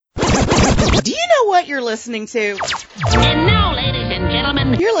Do you know what you're listening to? And now, ladies and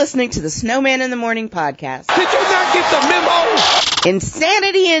gentlemen, You're listening to the Snowman in the Morning podcast. Did you not get the memo?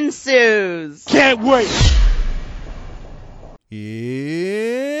 Insanity ensues. Can't wait.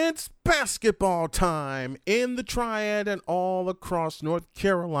 It's basketball time in the Triad and all across North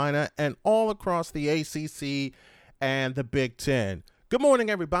Carolina and all across the ACC and the Big Ten. Good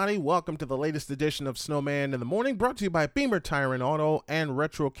morning, everybody. Welcome to the latest edition of Snowman in the Morning, brought to you by Beamer Tire and Auto and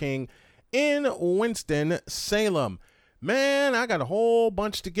Retro King in Winston-Salem. Man, I got a whole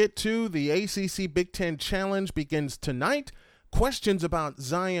bunch to get to. The ACC Big Ten Challenge begins tonight. Questions about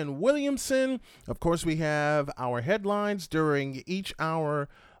Zion Williamson. Of course, we have our headlines during each hour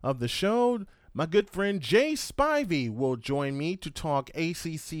of the show. My good friend Jay Spivey will join me to talk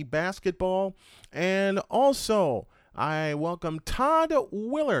ACC basketball. And also, I welcome Todd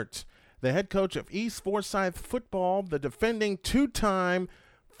Willert, the head coach of East Forsyth football, the defending two-time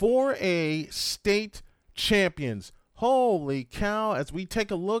 4A state champions. Holy cow, as we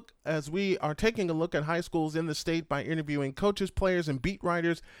are taking a look at high schools in the state by interviewing coaches, players, and beat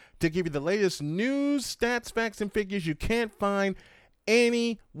writers to give you the latest news, stats, facts, and figures you can't find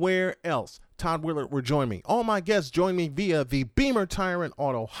anywhere else. Todd Willert will join me. All my guests join me via the Beamer Tire and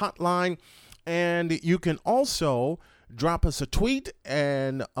Auto hotline, and you can also drop us a tweet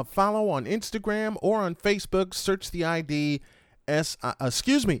and a follow on Instagram or on Facebook. Search the ID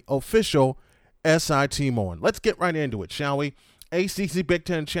official SIT Moen. Let's get right into it, shall we? ACC Big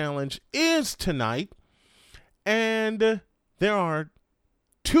Ten Challenge is tonight, and there are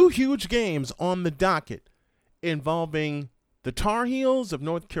two huge games on the docket involving the Tar Heels of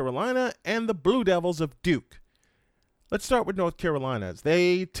North Carolina and the Blue Devils of Duke. Let's start with North Carolina as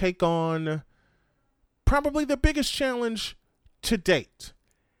they take on probably the biggest challenge to date.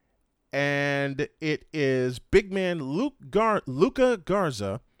 And it is big man Luka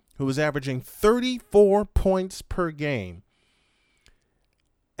Garza, who is averaging 34 points per game,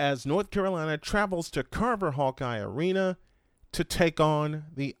 as North Carolina travels to Carver Hawkeye Arena to take on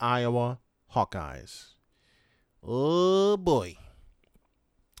the Iowa Hawkeyes. Oh, boy.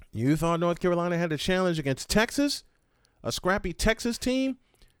 You thought North Carolina had a challenge against Texas, a scrappy Texas team?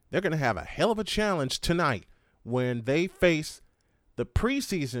 They're going to have a hell of a challenge tonight when they face the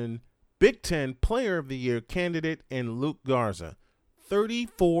preseason Big Ten Player of the Year candidate in Luka Garza.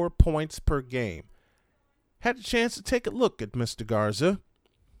 34 points per game. Had a chance to take a look at Mr. Garza.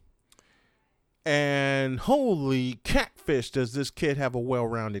 And holy catfish, does this kid have a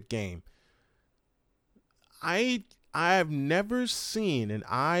well-rounded game. I've never seen, and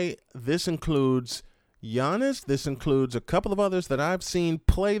this includes Giannis, this includes a couple of others that I've seen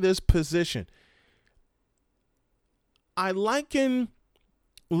play this position. I liken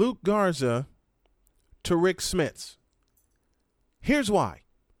Luka Garza to Rick Smits. Here's why.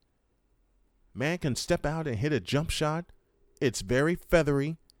 Man can step out and hit a jump shot. It's very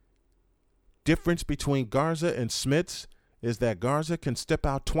feathery. Difference between Garza and Smits is that Garza can step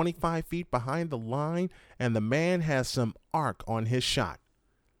out 25 feet behind the line, and the man has some arc on his shot.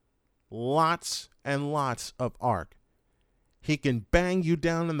 Lots and lots of arc. He can bang you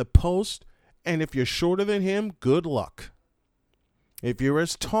down in the post, and if you're shorter than him, good luck. If you're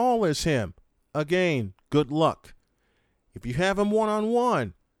as tall as him, again, good luck. If you have him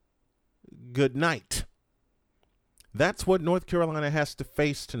one-on-one, good night. That's what North Carolina has to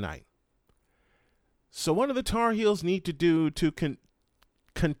face tonight. So what do the Tar Heels need to do to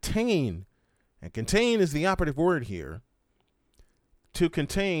contain, and contain is the operative word here, to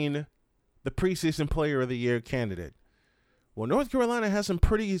contain the preseason Player of the Year candidate? Well, North Carolina has some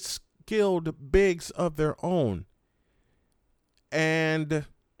pretty skilled bigs of their own. And,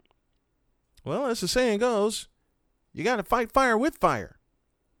 well, as the saying goes, you got to fight fire with fire.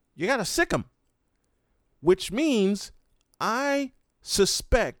 You got to sick them. Which means I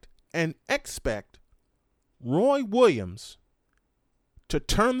suspect and expect Roy Williams to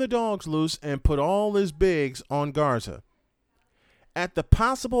turn the dogs loose and put all his bigs on Garza, at the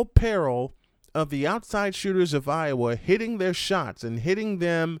possible peril of the outside shooters of Iowa hitting their shots and hitting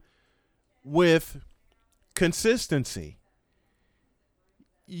them with consistency.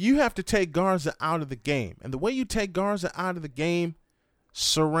 You have to take Garza out of the game. And the way you take Garza out of the game,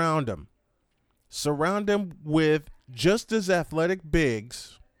 surround him. Surround him with just as athletic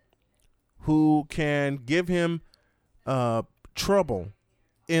bigs who can give him trouble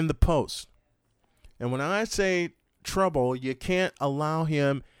in the post. And when I say trouble, you can't allow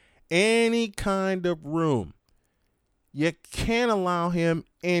him any kind of room. You can't allow him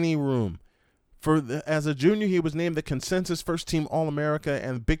any room. As a junior, he was named the consensus first-team All-America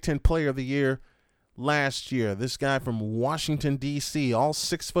and Big Ten Player of the Year last year. This guy from Washington, D.C., all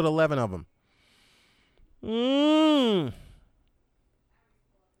 6'11" of them.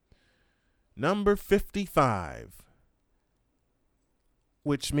 Number 55,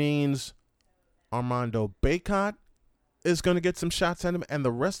 which means Armando Bacot is going to get some shots at him, and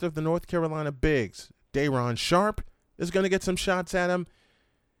the rest of the North Carolina bigs. Day'Ron Sharpe is going to get some shots at him.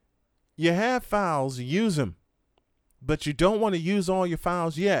 You have fouls, use them, but you don't want to use all your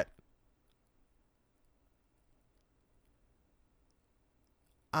fouls yet.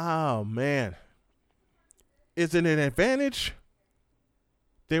 Oh, man. Is it an advantage?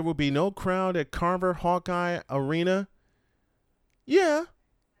 There will be no crowd at Carver Hawkeye Arena. Yeah,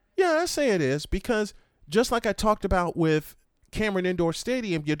 I say it is, because just like I talked about with Cameron Indoor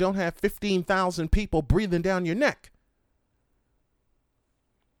Stadium, you don't have 15,000 people breathing down your neck.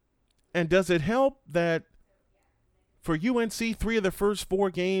 And does it help that for UNC, 3 of the first 4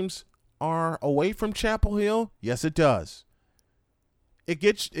 games are away from Chapel Hill? Yes, it does.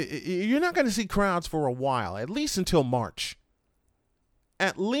 You're not going to see crowds for a while, at least until March.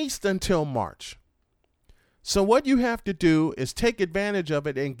 So what you have to do is take advantage of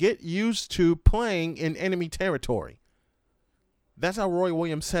it and get used to playing in enemy territory. That's how Roy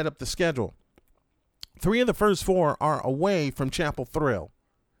Williams set up the schedule. 3 of the first 4 are away from Chapel Thrill.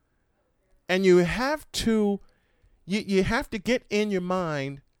 And you have to get in your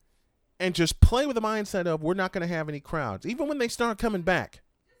mind and just play with the mindset of we're not going to have any crowds. Even when they start coming back,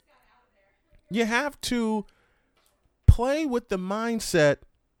 you have to play with the mindset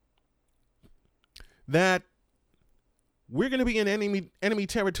that we're going to be in enemy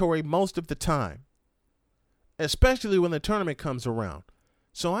territory most of the time, especially when the tournament comes around.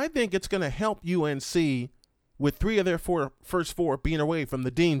 So I think it's going to help UNC with 3 of their first 4 being away from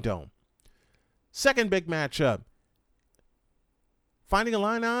the Dean Dome. Second big matchup, Fighting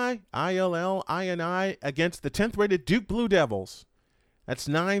Illini, ILL-INI, against the 10th-rated Duke Blue Devils. That's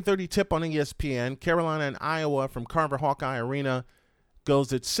 9:30 tip on ESPN. Carolina and Iowa from Carver Hawkeye Arena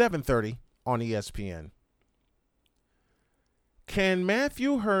goes at 7:30 on ESPN. Can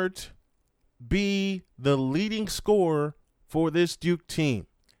Matthew Hurt be the leading scorer for this Duke team?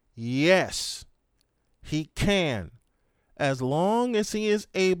 Yes, he can, as long as he is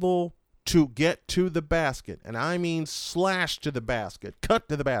able to get to the basket. And I mean slash to the basket, cut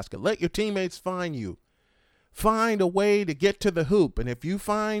to the basket. Let your teammates find you. Find a way to get to the hoop. And if you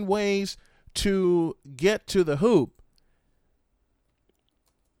find ways to get to the hoop,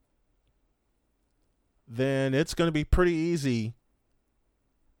 then it's going to be pretty easy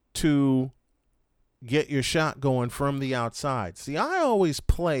to get your shot going from the outside. See, I always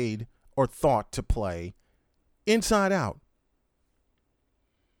played, or thought to play, inside out.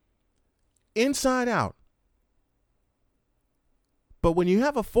 Inside out. But when you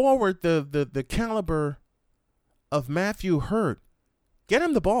have a forward the caliber of Matthew Hurt, get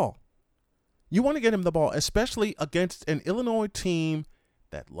him the ball. You want to get him the ball, especially against an Illinois team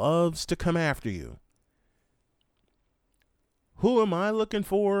that loves to come after you. Who am I looking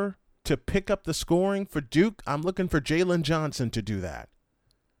for to pick up the scoring for Duke? I'm looking for Jalen Johnson to do that.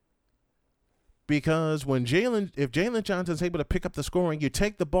 Because if Jalen Johnson's able to pick up the scoring, you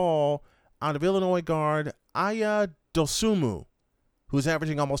take the ball out of Illinois guard Aya Dosunmu, who's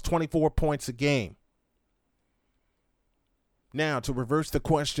averaging almost 24 points a game. Now, to reverse the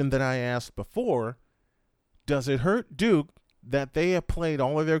question that I asked before, does it hurt Duke that they have played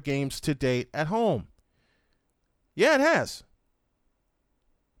all of their games to date at home? Yeah, it has.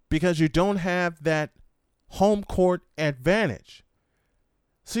 Because you don't have that home court advantage.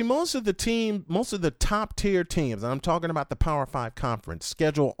 See, most of the top tier teams, and I'm talking about the Power 5 conference,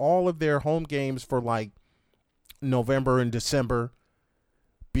 schedule all of their home games for like November and December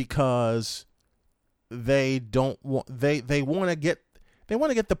because they want to get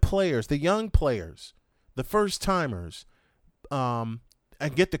the players, the young players, the first timers, and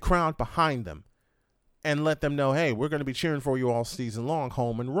get the crowd behind them and let them know, hey, we're going to be cheering for you all season long,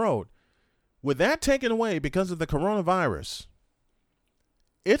 home and road. With that taken away because of the coronavirus,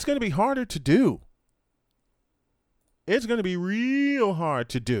 it's going to be harder to do. It's going to be real hard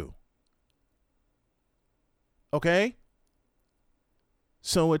to do. Okay?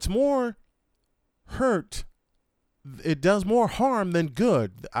 So it's more hurt. It does more harm than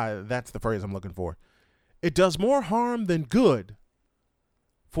good. That's the phrase I'm looking for. It does more harm than good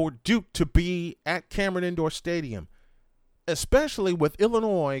for Duke to be at Cameron Indoor Stadium, especially with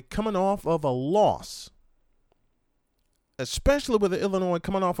Illinois coming off of a loss. Especially with Illinois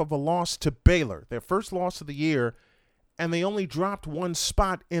coming off of a loss to Baylor, their first loss of the year, and they only dropped 1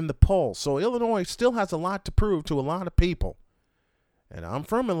 spot in the poll. So Illinois still has a lot to prove to a lot of people. And I'm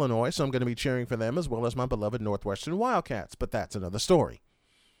from Illinois, so I'm going to be cheering for them as well as my beloved Northwestern Wildcats, but that's another story.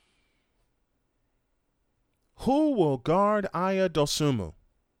 Who will guard Aya Dosunmu?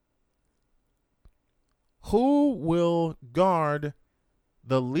 Who will guard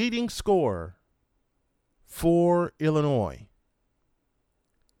the leading scorer for Illinois?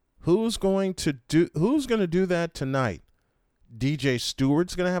 Who's going to do that tonight? DJ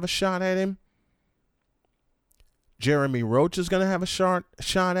Stewart's going to have a shot at him. Jeremy Roach is going to have a shot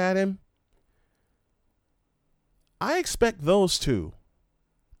at him. I expect those two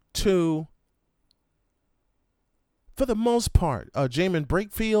to, for the most part, Jamin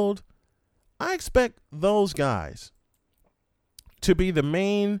Brakefield, I expect those guys to be the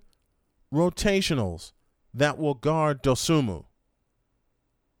main rotationals that will guard Dosunmu.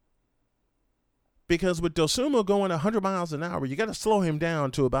 Because with Dosunmu going 100 miles an hour, you got to slow him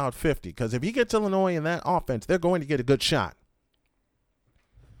down to about 50. Because if he gets Illinois in that offense, they're going to get a good shot.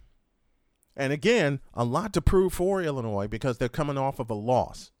 And again, a lot to prove for Illinois because they're coming off of a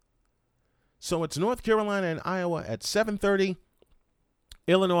loss. So it's North Carolina and Iowa at 7:30.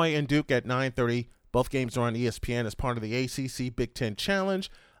 Illinois and Duke at 9:30. Both games are on ESPN as part of the ACC Big Ten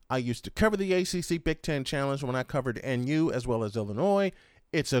Challenge. I used to cover the ACC Big Ten Challenge when I covered NU as well as Illinois.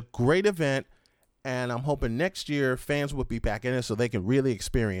 It's a great event. And I'm hoping next year fans will be back in it so they can really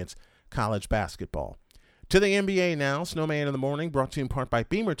experience college basketball. To the NBA now, Snowman in the Morning, brought to you in part by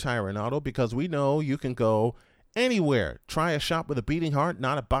Beamer Tire and Auto, because we know you can go anywhere. Try a shop with a beating heart,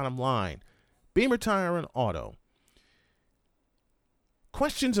 not a bottom line. Beamer Tire and Auto.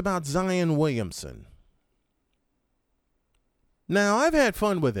 Questions about Zion Williamson. Now, I've had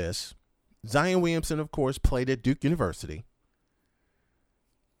fun with this. Zion Williamson, of course, played at Duke University.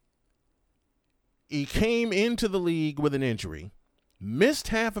 He came into the league with an injury, missed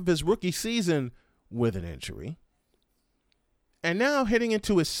half of his rookie season with an injury, and now heading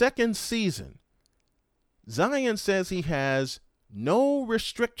into his second season, Zion says he has no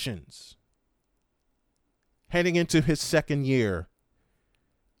restrictions heading into his second year.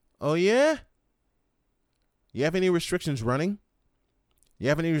 Oh, yeah? You have any restrictions running? You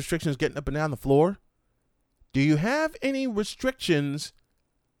have any restrictions getting up and down the floor? Do you have any restrictions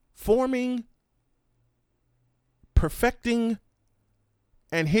perfecting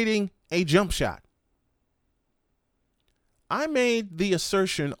and hitting a jump shot? I made the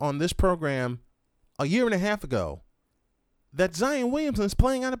assertion on this program a year and a half ago that Zion Williamson is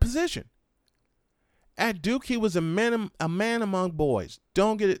playing out of position. At Duke, he was a man among boys.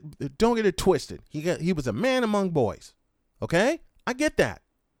 Don't get it twisted. He was a man among boys. Okay? I get that.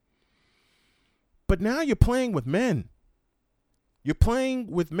 But now you're playing with men. You're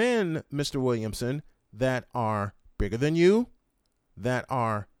playing with men, Mr. Williamson, that are bigger than you, that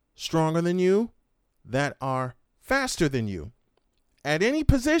are stronger than you, that are faster than you at any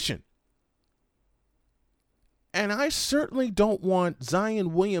position. And I certainly don't want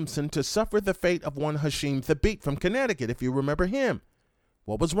Zion Williamson to suffer the fate of one Hasheem Thabeet from Connecticut, if you remember him.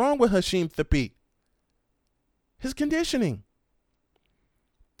 What was wrong with Hasheem Thabeet? His conditioning.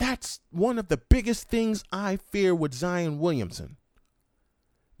 That's one of the biggest things I fear with Zion Williamson.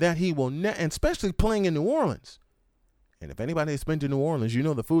 That he will, and especially playing in New Orleans. And if anybody has been to New Orleans, you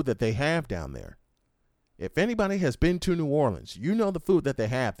know the food that they have down there. If anybody has been to New Orleans, you know the food that they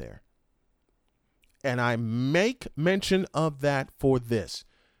have there. And I make mention of that for this.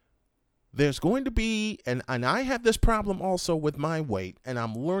 There's going to be, and I have this problem also with my weight, and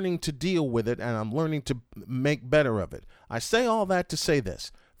I'm learning to deal with it, and I'm learning to make better of it. I say all that to say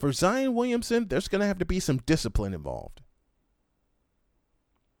this. For Zion Williamson, there's going to have to be some discipline involved.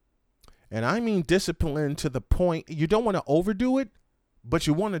 And I mean discipline to the point, you don't want to overdo it, but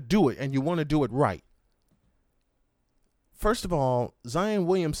you want to do it, and you want to do it right. First of all, Zion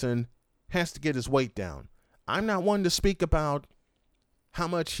Williamson has to get his weight down. I'm not one to speak about how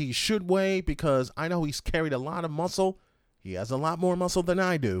much he should weigh because I know he's carried a lot of muscle. He has a lot more muscle than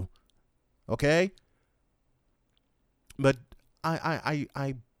I do. Okay? But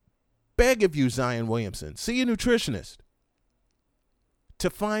I beg of you, Zion Williamson, see a nutritionist to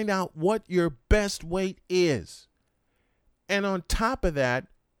find out what your best weight is. And on top of that,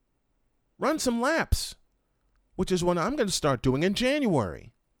 run some laps, which is what I'm going to start doing in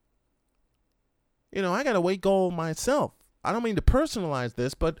January. You know, I got a weight goal myself. I don't mean to personalize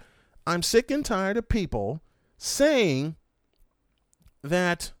this, but I'm sick and tired of people saying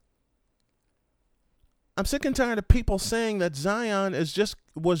that Zion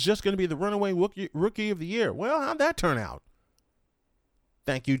was just going to be the runaway rookie of the year. Well, how'd that turn out?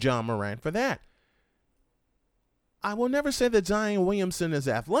 Thank you, John Moran, for that. I will never say that Zion Williamson is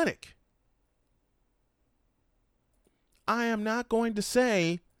athletic. I am not going to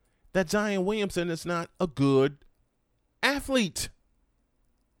say that Zion Williamson is not a good athlete.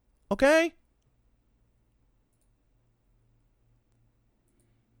 Okay?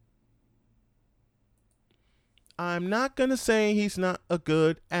 I'm not going to say he's not a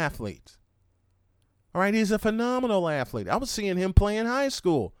good athlete. All right, he's a phenomenal athlete. I was seeing him play in high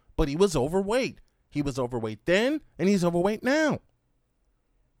school, but he was overweight. He was overweight then, and he's overweight now.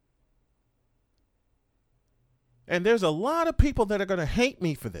 And there's a lot of people that are going to hate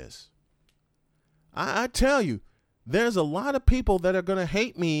me for this. I tell you, there's a lot of people that are going to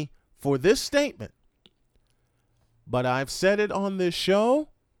hate me for this statement. But I've said it on this show,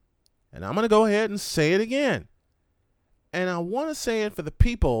 and I'm going to go ahead and say it again. And I want to say it for the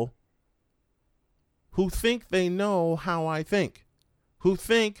people who think they know how I think, who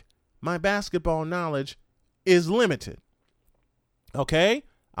think my basketball knowledge is limited. Okay?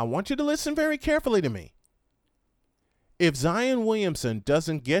 I want you to listen very carefully to me. If Zion Williamson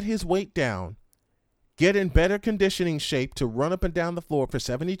doesn't get his weight down, get in better conditioning shape to run up and down the floor for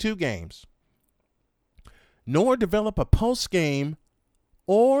 72 games, nor develop a post-game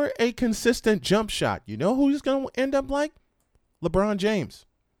or a consistent jump shot, you know who he's going to end up like? LeBron James.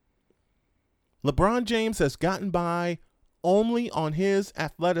 LeBron James has gotten by only on his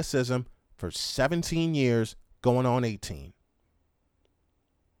athleticism for 17 years, going on 18.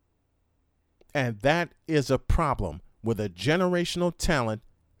 And that is a problem with a generational talent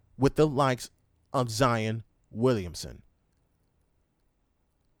with the likes of Zion Williamson.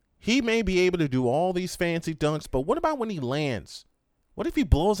 He may be able to do all these fancy dunks, but what about when he lands? What if he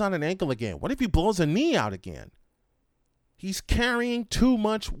blows out an ankle again? What if he blows a knee out again? He's carrying too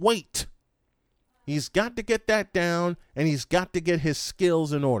much weight. He's got to get that down, and he's got to get his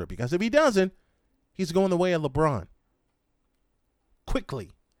skills in order, because if he doesn't, he's going the way of LeBron. Quickly.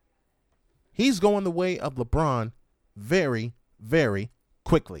 He's going the way of LeBron very, very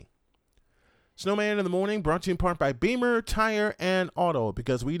quickly. Snowman in the Morning brought to you in part by Beamer Tire and Auto,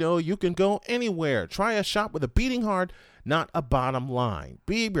 because we know you can go anywhere. Try a shop with a beating heart, not a bottom line.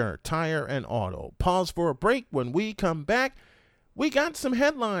 Beamer Tire and Auto. Pause for a break. When we come back, we got some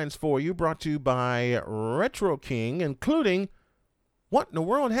headlines for you brought to you by Retro King, including what in the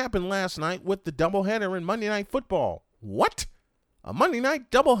world happened last night with the doubleheader in Monday Night Football. What? A Monday Night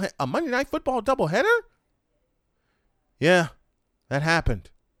Football doubleheader? Yeah, that happened.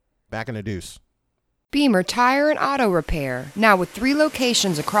 Back in the deuce. Beamer Tire and Auto Repair, now with 3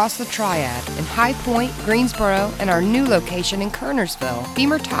 locations across the Triad in High Point, Greensboro, and our new location in Kernersville.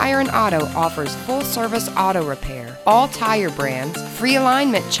 Beamer Tire and Auto offers full-service auto repair, all tire brands, free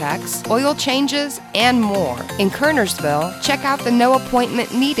alignment checks, oil changes, and more. In Kernersville, check out the no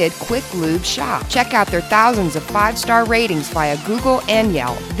appointment needed Quick Lube shop. Check out their thousands of 5-star ratings via Google and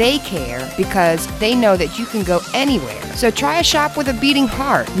Yelp. They care because they know that you can go anywhere. So try a shop with a beating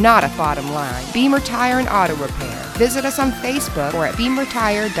heart, not a bottom line. Beamer Tire and Auto Repair. Visit us on Facebook or at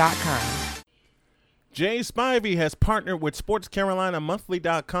beamertire.com. Jay Spivey has partnered with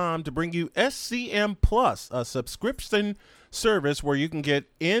SportsCarolinaMonthly.com to bring you SCM Plus, a subscription service where you can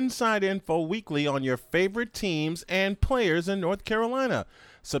get inside info weekly on your favorite teams and players in North Carolina.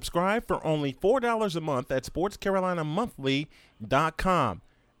 Subscribe for only $4 a month at SportsCarolinaMonthly.com.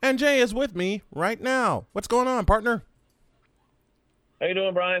 And Jay is with me right now. What's going on, partner? How you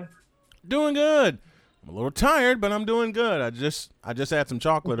doing, Brian? Doing good. I'm a little tired, but I'm doing good. I just had some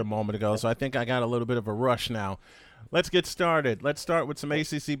chocolate a moment ago, so I think I got a little bit of a rush now. Let's get started. Let's start with some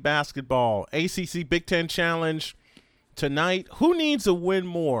ACC basketball. ACC Big Ten Challenge tonight. Who needs a win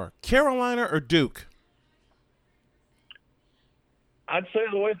more, Carolina or Duke? I'd say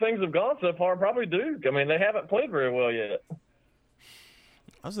the way things have gone so far, probably Duke. I mean, they haven't played very well yet.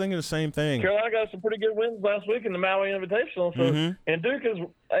 I was thinking the same thing. Carolina got some pretty good wins last week in the Maui Invitational. So, And Duke is,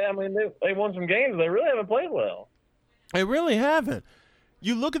 I mean, they won some games. They really haven't played well. They really haven't.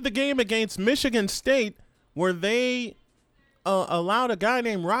 You look at the game against Michigan State where they allowed a guy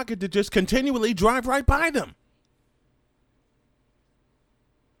named Rocket to just continually drive right by them.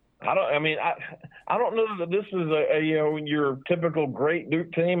 I don't know that this is your typical great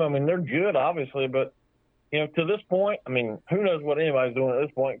Duke team. I mean, they're good, obviously, but to this point, I mean, who knows what anybody's doing at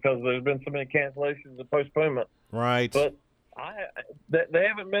this point because there's been so many cancellations and postponement. Right. But they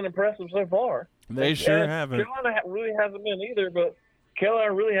haven't been impressive so far. They sure haven't. Carolina really hasn't been either, but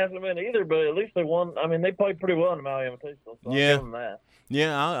at least they won. I mean, they played pretty well in the Maui Invitational, so yeah. I'll give them that.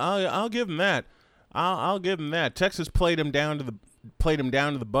 Yeah, I'll give them that. I'll give them that. Texas played them down to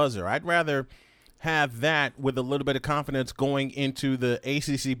the buzzer. I'd rather have that with a little bit of confidence going into the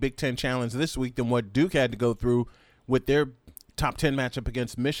ACC Big Ten Challenge this week than what Duke had to go through with their top 10 matchup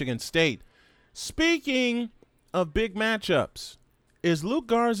against Michigan State. Speaking of big matchups, is Luke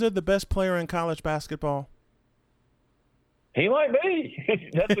Garza the best player in college basketball? He might be.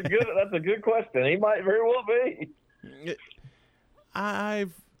 That's a good question. He might very well be.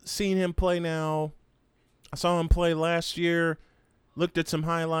 I've seen him play now I saw him play last year, looked at some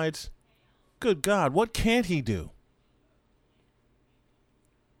highlights. Good God, what can't he do?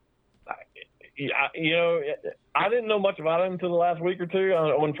 I didn't know much about him until the last week or two,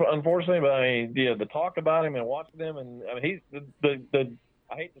 unfortunately. But I mean, the talk about him and watching him, and I mean, he's the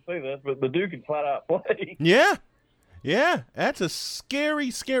I hate to say this, but the dude can flat out play. Yeah, that's a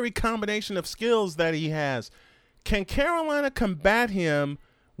scary, scary combination of skills that he has. Can Carolina combat him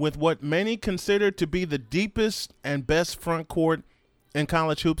with what many consider to be the deepest and best front court in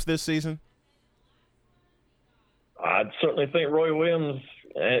college hoops this season? I certainly think Roy Williams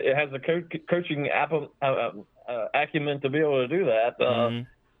has the coaching acumen to be able to do that.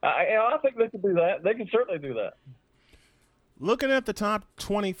 I think they can do that. They can certainly do that. Looking at the top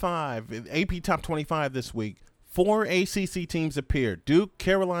 25, AP top 25 this week, 4 ACC teams appeared: Duke,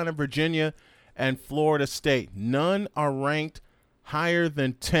 Carolina, Virginia, and Florida State. None are ranked higher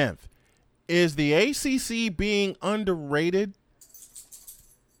than 10th. Is the ACC being underrated?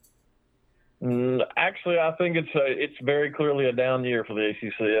 Actually, I think it's very clearly a down year for the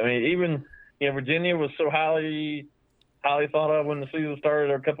ACC. I mean, even Virginia was so highly thought of when the season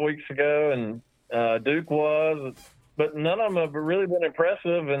started a couple weeks ago, and Duke was, but none of them have really been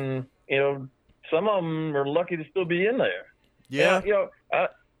impressive. And some of them are lucky to still be in there. Yeah.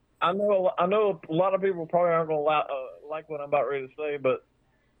 I know a lot of people probably aren't going to like what I'm about ready to say, but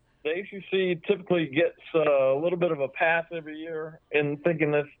the ACC typically gets a little bit of a pass every year in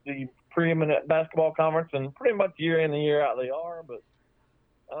thinking that's the preeminent basketball conference, and pretty much year in and year out they are. But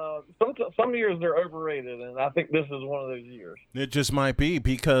some years they're overrated, and I think this is one of those years. It just might be,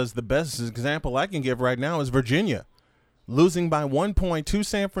 because the best example I can give right now is Virginia. Losing by 1 point to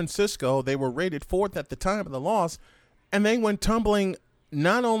San Francisco, they were rated 4th at the time of the loss, and they went tumbling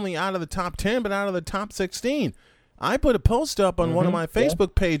not only out of the top 10, but out of the top 16. I put a post up on one of my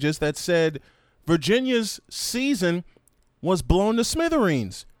Facebook pages that said Virginia's season was blown to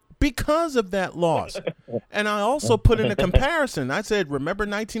smithereens because of that loss. And I also put in a comparison. I said, remember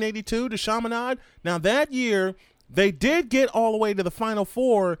 1982 to Chaminade? Now, that year, they did get all the way to the Final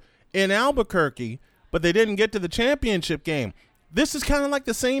Four in Albuquerque, but they didn't get to the championship game. This is kind of like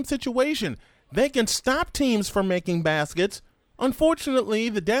the same situation. They can stop teams from making baskets. Unfortunately,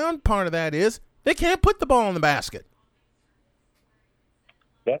 the down part of that is they can't put the ball in the basket.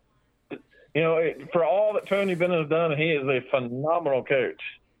 For all that Tony Bennett has done, he is a phenomenal coach.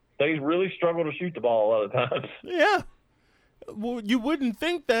 They really struggle to shoot the ball a lot of times. Yeah. Well, you wouldn't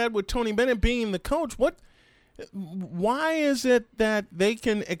think that with Tony Bennett being the coach. Why is it that they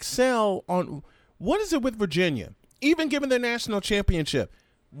can excel on – what is it with Virginia? Even given their national championship,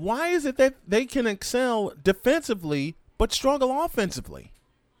 why is it that they can excel defensively but struggle offensively?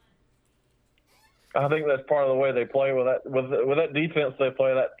 I think that's part of the way they play with that defense. They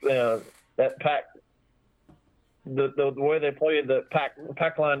play that pack, the way they play the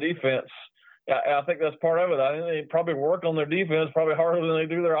pack line defense. I think that's part of it. I think they probably work on their defense probably harder than they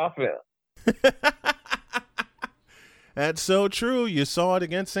do their offense. That's so true. You saw it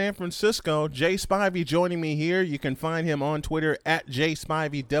against San Francisco. Jay Spivey joining me here. You can find him on Twitter at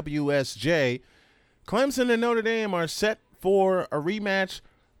JSpiveyWSJ. Clemson and Notre Dame are set for a rematch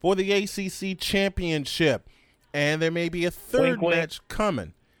for the ACC championship, and there may be a third match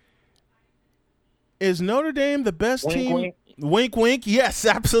coming. Is Notre Dame the best team? Wink. Wink, wink. Yes,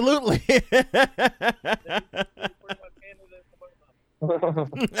 absolutely.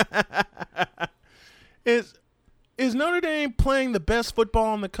 Is Notre Dame playing the best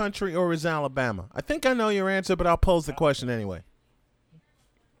football in the country, or is Alabama? I think I know your answer, but I'll pose the question anyway.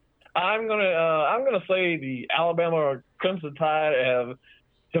 I'm gonna say the Alabama or Crimson Tide have.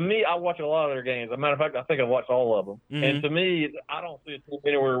 To me, I watch a lot of their games. As a matter of fact, I think I've watched all of them. Mm-hmm. And to me, I don't see a team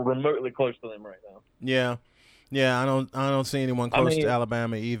anywhere remotely close to them right now. Yeah, I don't see anyone close to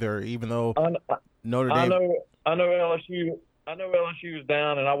Alabama either. Even though Notre Dame. I know LSU. I know LSU is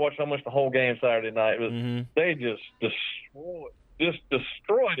down, and I watched almost the whole game Saturday night. They just destroyed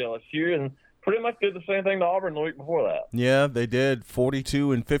LSU, and pretty much did the same thing to Auburn the week before that. Yeah, they did.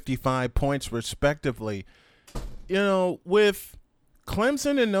 42 and 55 points respectively. With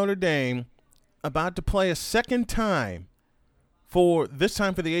Clemson and Notre Dame about to play a second time for the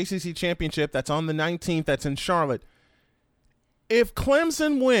ACC championship. That's on the 19th. That's in Charlotte. If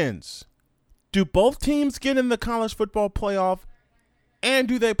Clemson wins, do both teams get in the college football playoff, and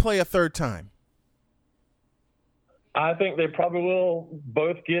do they play a third time? I think they probably will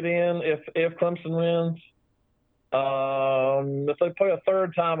both get in if Clemson wins. If they play a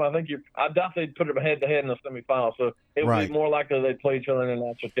third time, I doubt they'd put them head-to-head in the semifinal. So it would be more likely they'd play each other in the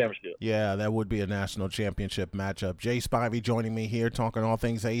national championship. Yeah, that would be a national championship matchup. Jay Spivey joining me here, talking all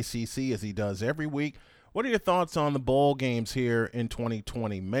things ACC as he does every week. What are your thoughts on the bowl games here in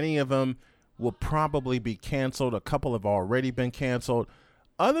 2020? Many of them will probably be canceled. A couple have already been canceled.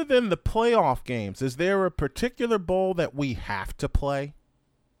 Other than the playoff games, is there a particular bowl that we have to play?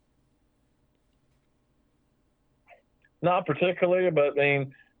 Not particularly, but I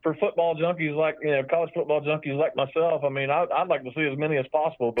mean, for football junkies like college football junkies like myself, I mean, I'd like to see as many as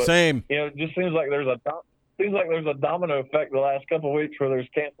possible. But Same. it just seems like there's a domino effect the last couple of weeks where there's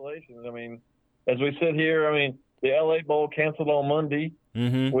cancellations. I mean, as we sit here, I mean, the LA Bowl canceled on Monday,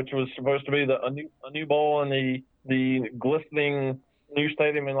 which was supposed to be a new bowl in the glistening new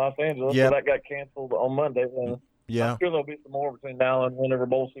stadium in Los Angeles. Yep. So that got canceled on Monday. And Yeah. I'm sure there'll be some more between now and whenever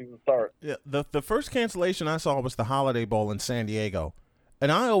bowl season starts. Yeah. The first cancellation I saw was the Holiday Bowl in San Diego.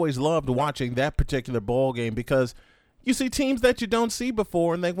 And I always loved watching that particular bowl game because you see teams that you don't see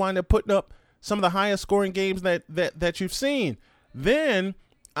before, and they wind up putting up some of the highest scoring games that you've seen. Then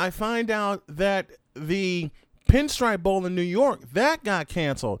I find out that the Pinstripe Bowl in New York, that got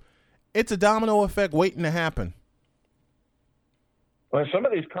canceled. It's a domino effect waiting to happen. Well, some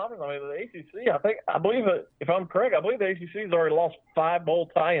of these conferences, I mean, the ACC, I believe that, if I'm correct, I believe the ACC has already lost 5 bowl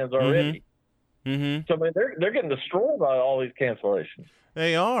tie-ins already. Mm-hmm. So, I mean, they're getting destroyed by all these cancellations.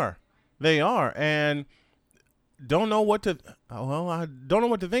 They are, and don't know what to. Well, I don't know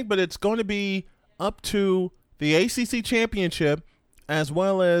what to think, but it's going to be up to the ACC championship as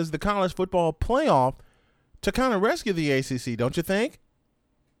well as the college football playoff to kind of rescue the ACC. Don't you think?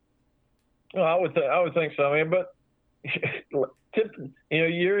 Well, I would think so. I mean, but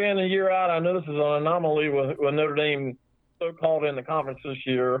year in and year out, I know this is an anomaly with Notre Dame so-called in the conference this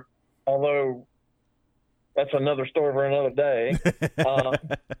year, although that's another story for another day.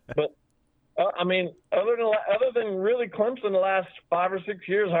 But I mean, other than really Clemson the last 5 or 6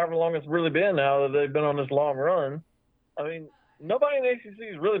 years, however long it's really been now that they've been on this long run, I mean, nobody in the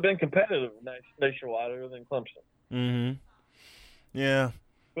ACC has really been competitive nationwide other than Clemson. Mm-hmm. Yeah.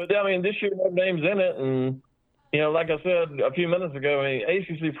 But I mean, this year Notre Dame's in it, and like I said a few minutes ago, I mean,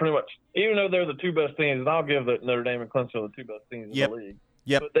 ACC pretty much, even though they're the 2 best teams, and I'll give that Notre Dame and Clemson are the 2 best teams in the league.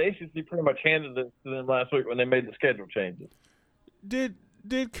 Yep. But the ACC pretty much handed it to them last week when they made the schedule changes. Did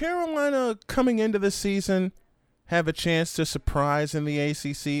Carolina coming into the season have a chance to surprise in the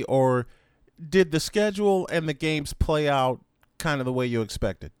ACC, or did the schedule and the games play out kind of the way you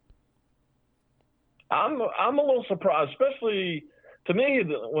expected? I'm a little surprised, especially to me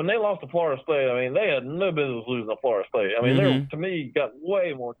when they lost to Florida State. I mean, they had no business losing to Florida State. I mean, they to me got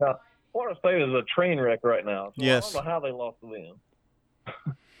way more time. Florida State is a train wreck right now. So yes. I don't know how they lost to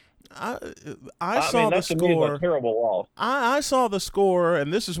them. I saw the score. A terrible loss. I saw the score,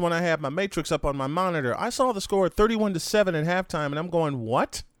 and this is when I have my matrix up on my monitor. I saw the score at 31-7 at halftime, and I'm going,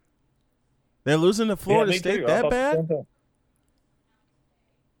 "What? They're losing to Florida State that bad?"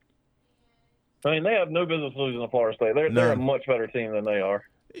 I mean, they have no business losing to Florida State. They're a much better team than they are.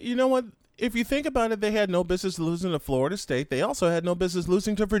 You know what? If you think about it, they had no business losing to Florida State. They also had no business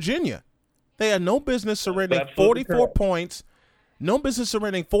losing to Virginia. They had no business surrendering 44 points. No business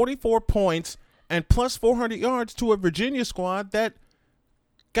surrendering 44 points and plus 400 yards to a Virginia squad that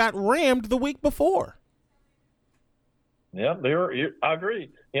got rammed the week before. Yeah, I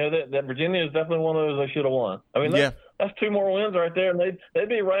agree. That Virginia is definitely one of those they should have won. I mean, that's 2 more wins right there, and they'd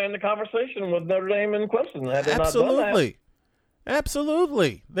be right in the conversation with Notre Dame and Clemson had they not done that.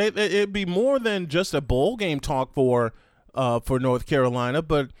 Absolutely. It'd be more than just a bowl game talk for North Carolina,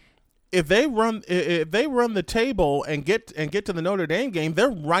 but if they run the table and get to the Notre Dame game, they're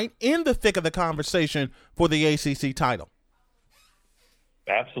right in the thick of the conversation for the ACC title.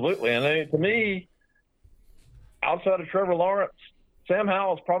 Absolutely, and to me, outside of Trevor Lawrence, Sam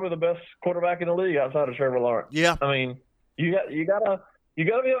Howell's probably the best quarterback in the league outside of Trevor Lawrence. Yeah, I mean, you gotta be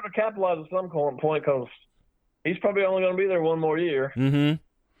able to capitalize at some point because he's probably only going to be there 1 more year.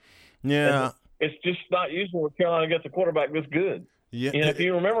 Mm-hmm. Yeah, and it's just not usual when Carolina gets a quarterback this good. Yeah, if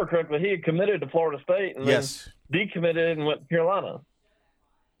you remember correctly, he had committed to Florida State and then decommitted and went to Carolina.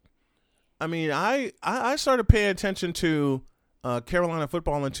 I mean, I started paying attention to Carolina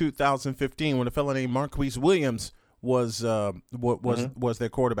football in 2015 when a fellow named Marquise Williams was their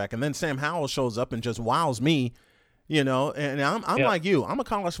quarterback, and then Sam Howell shows up and just wows me, And I'm like you. I'm a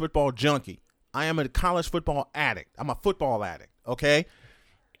college football junkie. I am a college football addict. I'm a football addict. Okay,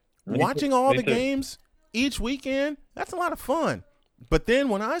 watching all the games each weekend, that's a lot of fun. But then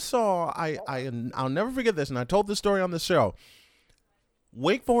when I saw, I'll never forget this, and I told this story on the show.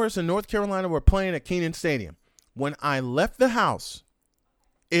 Wake Forest and North Carolina were playing at Kenan Stadium. When I left the house,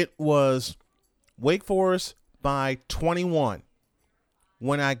 it was Wake Forest by 21.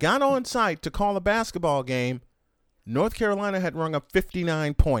 When I got on site to call a basketball game, North Carolina had rung up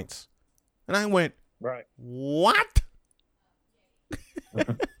 59 points. And I went, Right. What?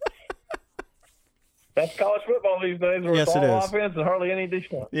 That's college football these days, where Yes, it's it all is. offense and hardly any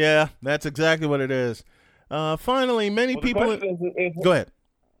defense. Yeah, that's exactly what it is. Finally, many Well, the people. question is, Go ahead.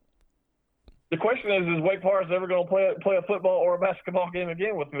 the question is Wake Forest ever going to play a football or a basketball game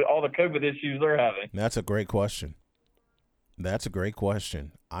again with all the COVID issues they're having? That's a great question. That's a great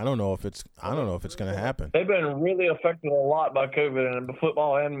question. I don't know if it's going to happen. They've been really affected a lot by COVID in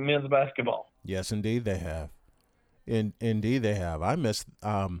football and men's basketball. Yes, indeed they have. Indeed they have. I missed.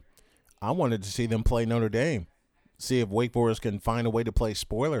 I wanted to see them play Notre Dame. See if Wake Forest can find a way to play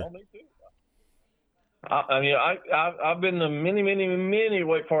spoiler. Oh, me too. I've been to many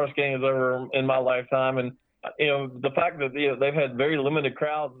Wake Forest games over in my lifetime, and the fact that they've had very limited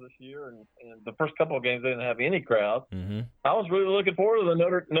crowds this year, and the first couple of games they didn't have any crowds. Mm-hmm. I was really looking forward to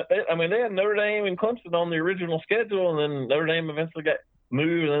they had Notre Dame and Clemson on the original schedule, and then Notre Dame eventually got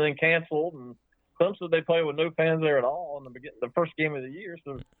moved and then canceled, and Clemson they played with no fans there at all in the first game of the year,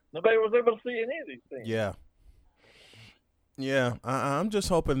 so nobody was able to see any of these things. Yeah, I'm just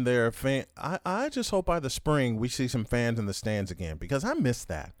hoping I just hope by the spring we see some fans in the stands again, because I miss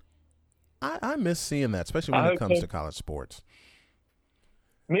that. I miss seeing that, especially when it comes to college sports.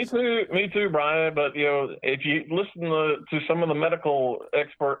 Me too, Brian. But if you listen to some of the medical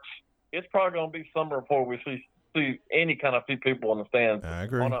experts, it's probably going to be summer before we see any kind of people in the stands. I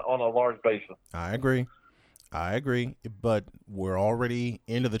agree. On a large basis. I agree. But we're already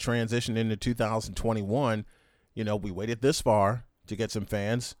into the transition into 2021. We waited this far to get some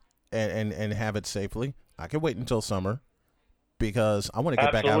fans and have it safely. I can wait until summer because I want to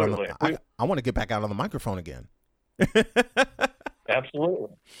get Absolutely. back out I want to get back out on the microphone again. Absolutely.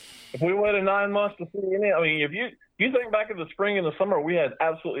 If we waited 9 months to see any, if you think back in the spring and the summer, we had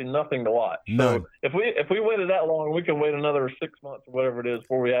absolutely nothing to watch. None. So if we waited that long, we can wait another 6 months or whatever it is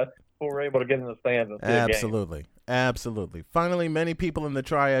before we're able to get in the stands and see a game. Absolutely. Finally, many people in the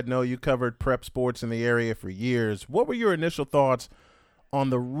Triad know you covered prep sports in the area for years. What were your initial thoughts on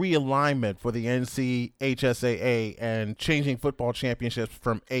the realignment for the NCHSAA and changing football championships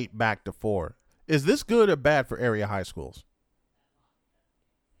from 8 back to 4? Is this good or bad for area high schools?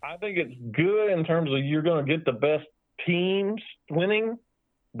 I think it's good in terms of you're going to get the best teams winning,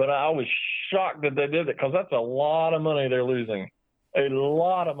 but I was shocked that they did it because that's a lot of money they're losing. A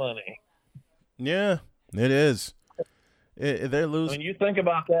lot of money. Yeah, it is. They're losing. When you think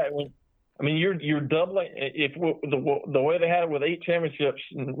about that, you're doubling. If the way they had it with 8 championships,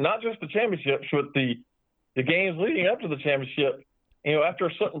 not just the championships, but the games leading up to the championship. After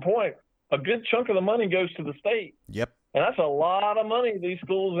a certain point, a good chunk of the money goes to the state. Yep. And that's a lot of money these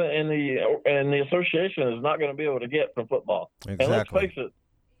schools and the association is not going to be able to get from football. Exactly. And let's face it,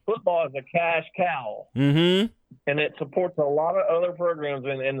 football is a cash cow. Mm-hmm. And it supports a lot of other programs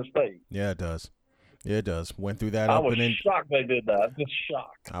in the state. Yeah, it does. It does. Went through that. I was shocked they did that. Just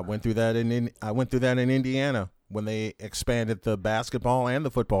shocked. I went through that in Indiana when they expanded the basketball and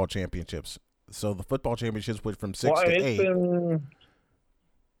the football championships. So the football championships went from 6 to 8.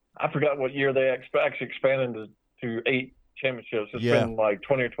 I forgot what year they actually expanded to 8 championships. It's been like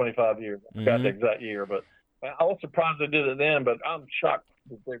 20 or 25 years. I forgot the exact year, but I was surprised they did it then. But I'm shocked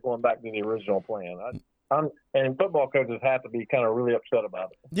that they're going back to the original plan. And football coaches have to be kind of really upset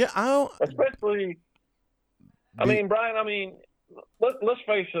about it. Yeah, especially. Brian. Let's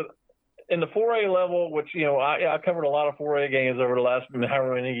face it. In the 4A level, which I covered a lot of 4A games over the last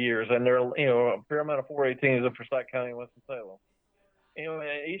however many years, and there are a fair amount of 4A teams in Forsyth County and Winston-Salem.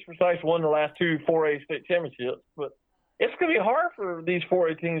 East Forsyth won the last 2 4A state championships, but it's going to be hard for these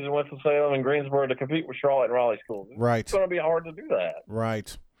 4A teams in Winston-Salem and Greensboro to compete with Charlotte and Raleigh schools. It's going to be hard to do that.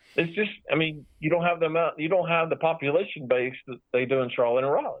 Right. It's just, you don't have the population base that they do in Charlotte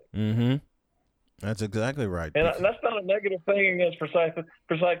and Raleigh. Mm-hmm. That's exactly right. And that's not a negative thing against Forsyth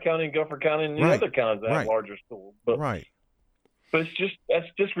County and Guilford County and the other counties that have larger schools. But that's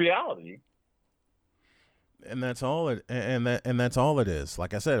just reality. And that's all that's all it is.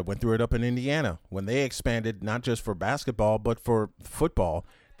 Like I said, I went through it up in Indiana when they expanded not just for basketball but for football.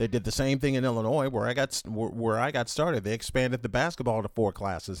 They did the same thing in Illinois where I got started. They expanded the basketball to 4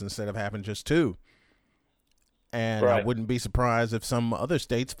 classes instead of having just 2. And I wouldn't be surprised if some other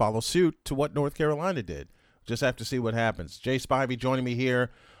states follow suit to what North Carolina did. Just have to see what happens. Jay Spivey joining me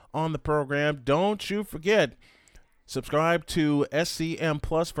here on the program. Don't you forget, subscribe to SCM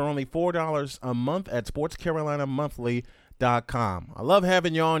Plus for only $4 a month at sportscarolinamonthly.com. I love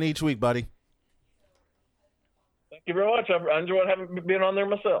having you on each week, buddy. Thank you very much. I enjoyed being on there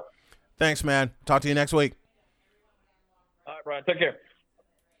myself. Thanks, man. Talk to you next week. All right, Brian. Take care.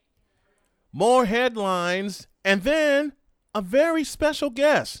 More headlines, and then a very special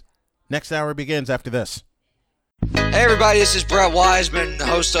guest. Next hour begins after this. Hey everybody, this is Brett Wiseman, the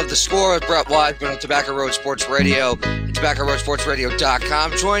host of The Score with Brett Wiseman on Tobacco Road Sports Radio and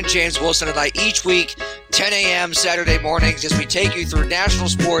TobaccoRoadSportsRadio.com. Join James Wilson and I each week, 10 a.m. Saturday mornings, as we take you through national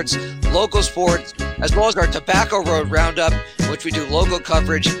sports, local sports, as well as our Tobacco Road Roundup, in which we do local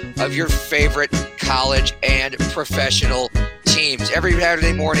coverage of your favorite college and professional teams. Every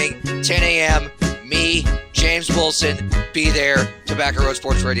Saturday morning, 10 a.m., me, James Wilson, be there,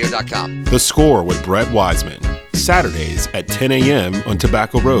 TobaccoRoadSportsRadio.com. The Score with Brett Wiseman. Saturdays at 10 a.m. on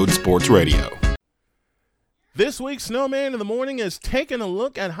Tobacco Road Sports Radio. This week's Snowman in the Morning is taking a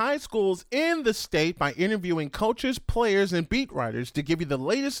look at high schools in the state by interviewing coaches, players, and beat writers to give you the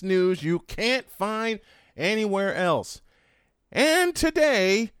latest news you can't find anywhere else. And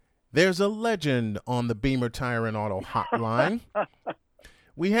today, there's a legend on the Beamer Tire and Auto hotline.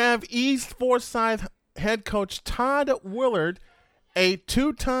 We have East Forsyth head coach Todd Willard, a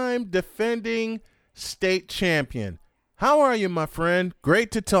two-time defending state champion. How are you, my friend?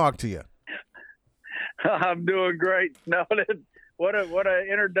 Great to talk to you. I'm doing great, Snowden. What an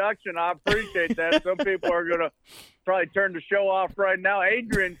introduction. I appreciate that. Some people are going to probably turn the show off right now.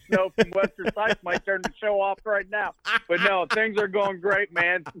 Adrian Snow from Western Sites might turn the show off right now. But no, things are going great,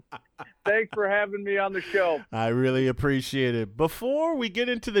 man. Thanks for having me on the show. I really appreciate it. Before we get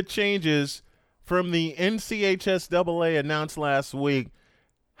into the changes from the NCHSAA announced last week,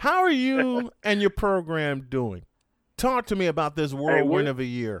 how are you and your program doing? Talk to me about this whirlwind of a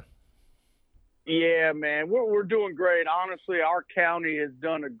year. Yeah, man, we're doing great. Honestly, our county has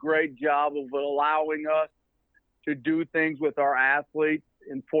done a great job of allowing us to do things with our athletes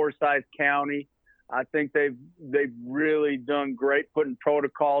in Forsyth County. I think they've really done great putting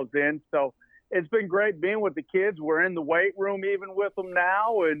protocols in. So it's been great being with the kids. We're in the weight room even with them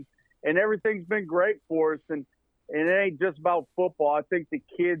now, and everything's been great for us. And it ain't just about football. I think the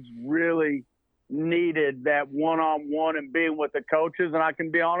kids really needed that one-on-one and being with the coaches. And I can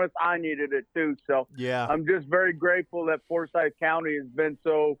be honest, I needed it too. So yeah, I'm just very grateful that Forsyth County has been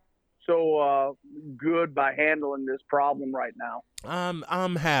so good by handling this problem right now.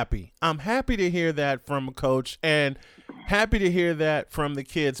 I'm happy. I'm happy to hear that from a coach and happy to hear that from the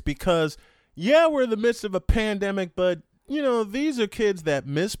kids because, yeah, we're in the midst of a pandemic, but, you know, these are kids that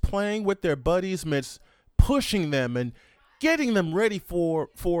miss playing with their buddies, miss pushing them and getting them ready for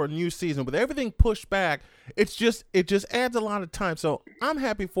a new season. With everything pushed back, it just adds a lot of time. So I'm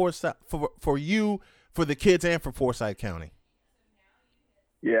happy for you, for the kids, and for Forsyth County.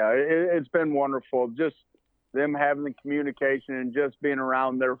 Yeah, it's been wonderful. Just them having the communication and just being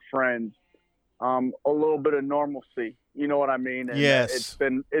around their friends. A little bit of normalcy. You know what I mean? And yes.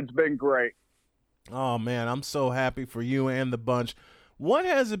 It's been great. Oh, man, I'm so happy for you and the bunch. What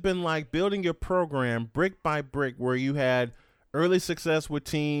has it been like building your program brick by brick where you had early success with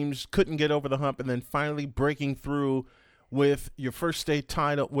teams, couldn't get over the hump, and then finally breaking through with your first state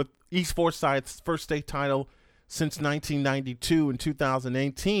title, with East Forsyth's first state title since 1992 and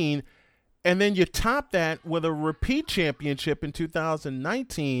 2018, and then you top that with a repeat championship in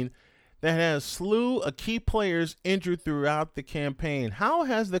 2019 that has a slew of key players injured throughout the campaign. How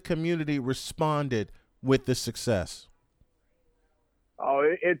has the community responded with this success? Oh,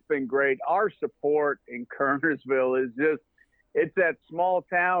 it's been great. Our support in Kernersville is just, it's that small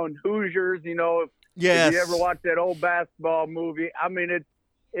town Hoosiers, you know, yes. If you ever watch that old basketball movie, I mean,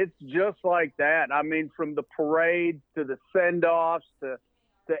 it's just like that. I mean, from the parades to the send-offs to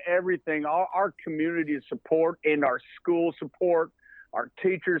everything, our community support and our school support, our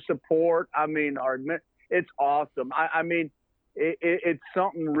teacher support. I mean, it's awesome. I mean, it's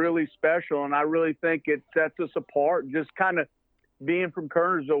something really special, and I really think it sets us apart. Just kind of being from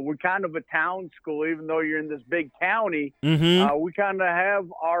Kernersville, we're kind of a town school, even though you're in this big county. Mm-hmm. We kind of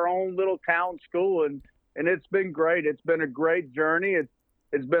have our own little town school, and it's been great. It's been a great journey.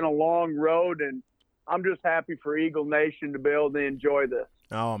 It's been a long road, and I'm just happy for Eagle Nation to be able to enjoy this.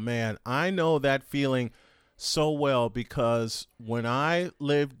 Oh, man, I know that feeling so well because when I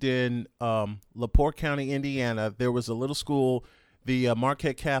lived in LaPorte County, Indiana, there was a little school, the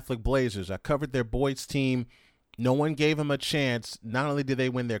Marquette Catholic Blazers. I covered their boys team. No one gave them a chance. Not only did they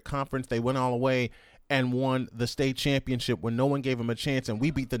win their conference, they went all the way and won the state championship when no one gave them a chance, and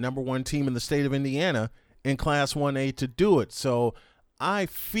we beat the number one team in the state of Indiana in Class 1A to do it. So I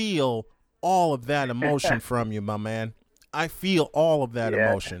feel all of that emotion from you, my man. I feel all of that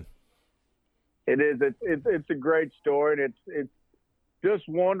emotion. It is. It's a great story, and it's just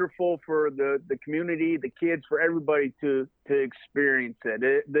wonderful for the community, the kids, for everybody to experience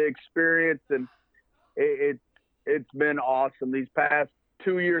it. The experience, and it's been awesome. These past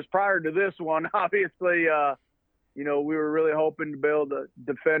 2 years prior to this one, obviously, We were really hoping to be able to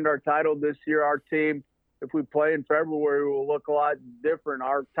defend our title this year. Our team, if we play in February, will look a lot different.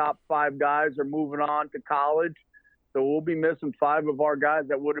 Our top 5 guys are moving on to college, so we'll be missing 5 of our guys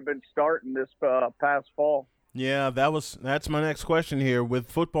that would have been starting this past fall. Yeah, that's my next question here. With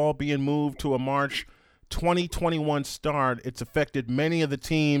football being moved to a March 2021 start, it's affected many of the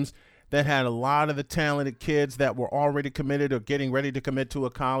teams that had a lot of the talented kids that were already committed or getting ready to commit to a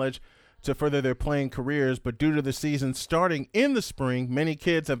college to further their playing careers. But due to the season starting in the spring, many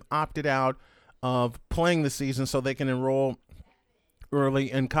kids have opted out of playing the season so they can enroll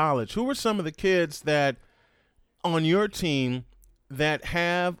early in college. Who are some of the kids that on your team that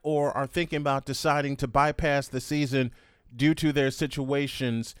have or are thinking about deciding to bypass the season due to their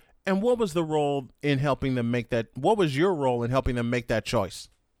situations, and what was the role in helping them make that? What was your role in helping them make that choice?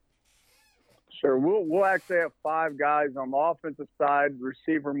 Sure. We'll actually have 5 guys on the offensive side: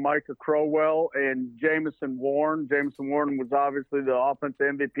 receiver Micah Crowell and Jamison Warren. Jamison Warren was obviously the offensive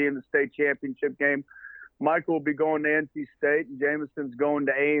MVP in the state championship game. Micah will be going to NC State, and Jamison's going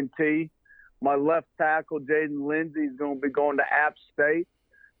to A&T. My left tackle, Jaden Lindsay, is going to be going to App State.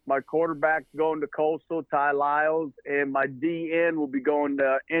 My quarterback's going to Coastal, Ty Lyles, and my DN will be going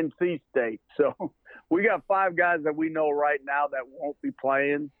to NC State. So we got 5 guys that we know right now that won't be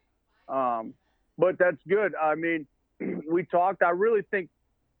playing. But that's good. I mean, we talked. I really think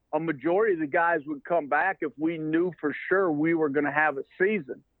a majority of the guys would come back if we knew for sure we were going to have a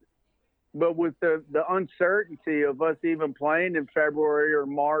season. But with the uncertainty of us even playing in February or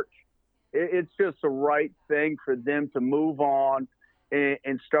March, it's just the right thing for them to move on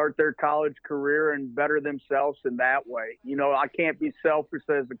and start their college career and better themselves in that way. I can't be selfish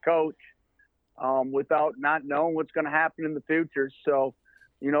as a coach without not knowing what's going to happen in the future. So,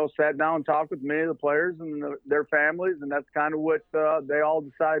 sat down and talked with many of the players and their families, and that's kind of what they all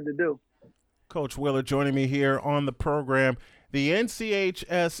decided to do. Coach Willer joining me here on the program. The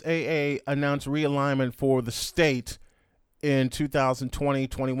NCHSAA announced realignment for the state in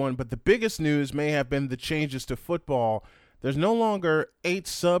 2020-21, but the biggest news may have been the changes to football. There's no longer 8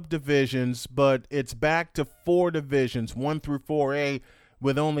 subdivisions, but it's back to 4 divisions, 1 through 4A,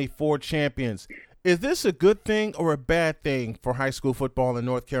 with only 4 champions. Is this a good thing or a bad thing for high school football in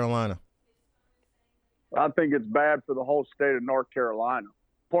North Carolina? I think it's bad for the whole state of North Carolina,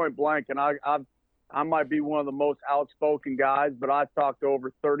 point blank. And I might be one of the most outspoken guys, but I've talked to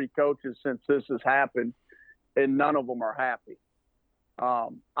over 30 coaches since this has happened, and none of them are happy.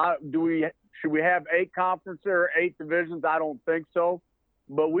 Should we have 8 conferences or 8 divisions? I don't think so,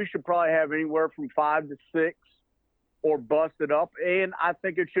 but we should probably have anywhere from 5 to 6 or bust it up. And I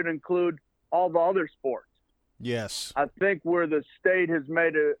think it should include all the other sports. Yes. I think where the state has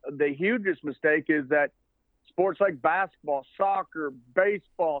made the hugest mistake is that sports like basketball, soccer,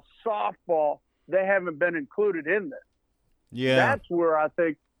 baseball, softball, they haven't been included in this. Yeah. That's where I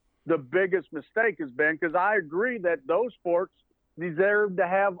think the biggest mistake has been, because I agree that those sports deserve to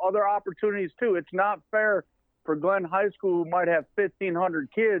have other opportunities too. It's not fair for Glenn High School, who might have 1,500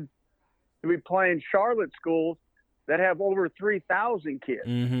 kids, to be playing Charlotte schools that have over 3,000 kids.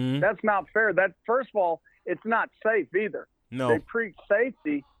 Mm-hmm. That's not fair. That, first of all, it's not safe either. No. They preach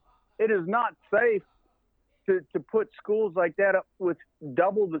safety. It is not safe to put schools like that up with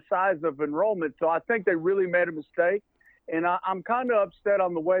double the size of enrollment. So I think they really made a mistake. And I'm kind of upset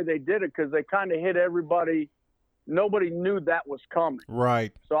on the way they did it, because they kind of hit everybody. Nobody knew that was coming.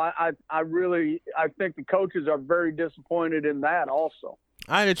 Right. So I think the coaches are very disappointed in that also.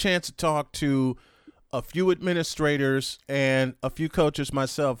 I had a chance to talk to a few administrators and a few coaches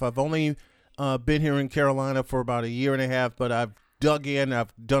myself. I've only been here in Carolina for about 1.5 years, but I've dug in.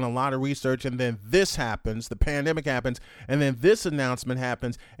 I've done a lot of research, and then this happens. The pandemic happens, and then this announcement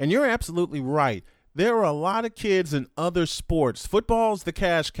happens. And you're absolutely right. There are a lot of kids in other sports. Football is the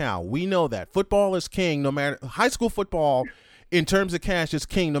cash cow. We know that. Football is king. No matter high school football, in terms of cash, is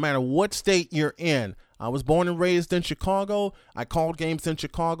king no matter what state you're in. I was born and raised in Chicago. I called games in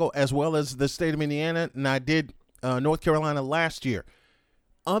Chicago as well as the state of Indiana, and I did North Carolina last year.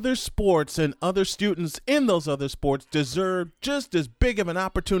 Other sports and other students in those other sports deserve just as big of an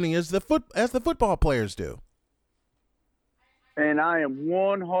opportunity as the football players do. And I am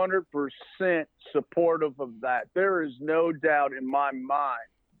 100% supportive of that. There is no doubt in my mind.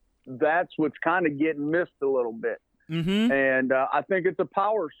 That's what's kind of getting missed a little bit. Mm-hmm. And I think it's a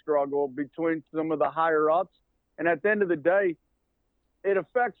power struggle between some of the higher ups. And at the end of the day, it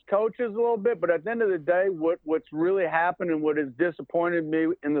affects coaches a little bit. But at the end of the day, what's really happened and what has disappointed me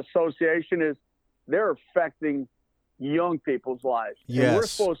in the association is they're affecting young people's lives. Yes. And we're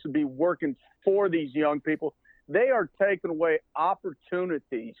supposed to be working for these young people. They are taking away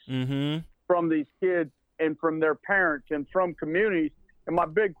opportunities mm-hmm. from these kids. and from their parents and from communities. And my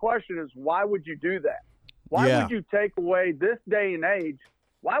big question is, why would you do that? Why would you take away this day and age?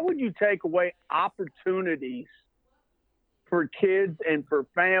 Why would you take away opportunities for kids and for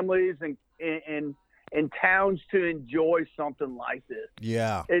families and towns to enjoy something like this?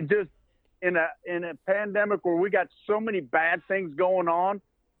 Yeah. It just, in a pandemic where we got so many bad things going on,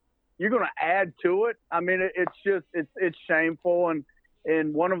 you're going to add to it. I mean, it's shameful.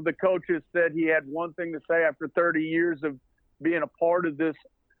 And one of the coaches said he had one thing to say after 30 years of being a part of this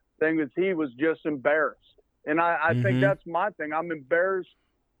thing, is he was just embarrassed. And I think that's my thing. I'm embarrassed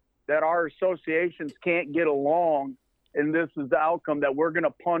that our associations can't get along, and this is the outcome, that we're going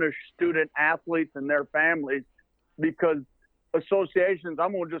to punish student athletes and their families because associations,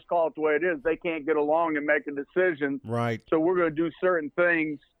 I'm going to just call it the way it is, they can't get along and make a decision. Right. So we're going to do certain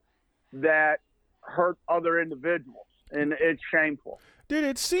things that hurt other individuals, and it's shameful. Did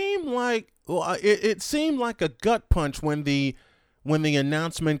it seem like it seemed like a gut punch when the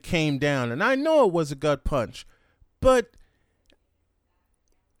announcement came down, and I know it was a gut punch, but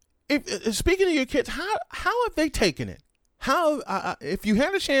if speaking of your kids, how have they taken it? How if you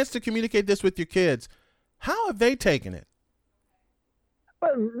had a chance to communicate this with your kids, how have they taken it?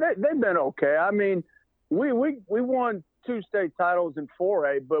 Well, they've been okay. I mean, we won 2 state titles in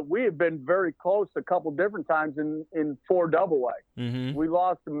 4A, but we have been very close a couple different times in 4AA. Mm-hmm. We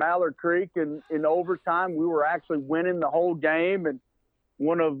lost to Mallard Creek in overtime. We were actually winning the whole game, and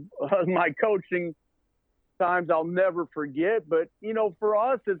one of my coaching times I'll never forget. But, you know, for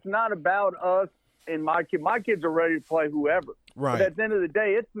us, it's not about us and my kid. My kids are ready to play whoever. Right. But at the end of the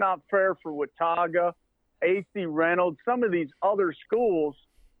day, it's not fair for Watauga, AC Reynolds, some of these other schools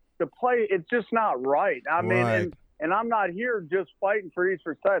to play. It's just not right. I mean, and I'm not here just fighting for East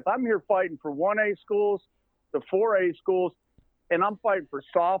Forsyth. I'm here fighting for 1A schools, the 4A schools, and I'm fighting for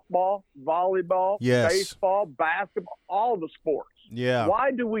softball, volleyball, baseball, basketball, all the sports. Yeah.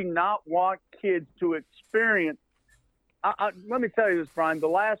 Why do we not want kids to experience? Let me tell you this, Brian. The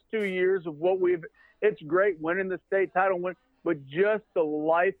last 2 years of what it's great winning the state title, but just the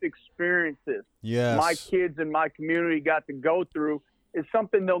life experiences my kids and my community got to go through is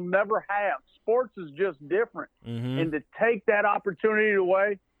something they'll never have. Sports is just different. Mm-hmm. And to take that opportunity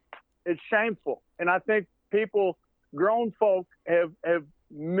away, it's shameful. And I think grown folk have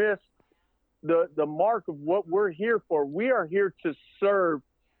missed the mark of what we're here for. We are here to serve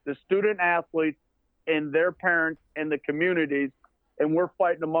the student athletes and their parents and the communities, and we're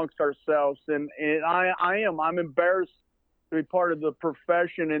fighting amongst ourselves. And I'm embarrassed to be part of the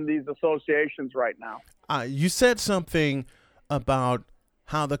profession in these associations right now. You said something about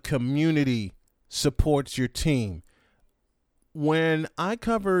how the community supports your team. When I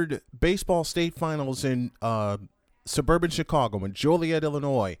covered baseball state finals in suburban Chicago, in Joliet,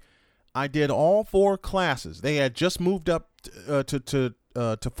 Illinois, I did all 4 classes. They had just moved up to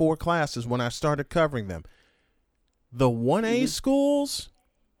 4 classes when I started covering them. The 1A schools,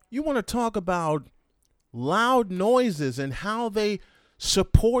 you want to talk about loud noises and how they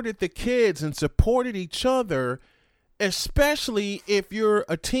supported the kids and supported each other, especially if you're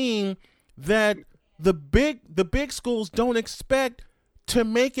a team that the big schools don't expect to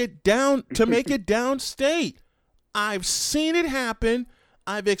make it downstate. I've seen it happen.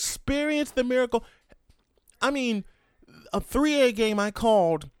 I've experienced the miracle. I mean, a 3A game I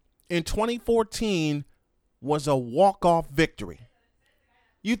called in 2014 was a walk-off victory.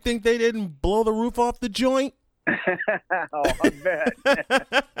 You think they didn't blow the roof off the joint? Oh, I bet.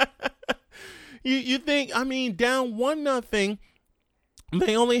 You think, I mean, down 1-0,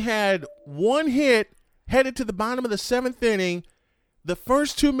 they only had 1 hit, headed to the bottom of the 7th inning. The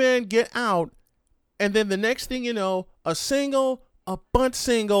first 2 men get out, and then the next thing you know, a single, a bunt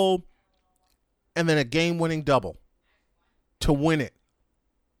single, and then a game-winning double to win it.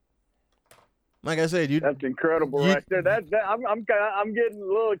 Like I said, that's incredible right there. I'm getting a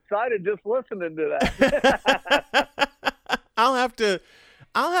little excited just listening to that. I'll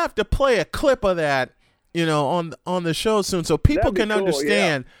have to play a clip of that, on the show soon so people can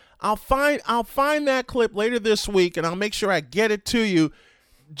understand. Yeah. I'll find that clip later this week, and I'll make sure I get it to you,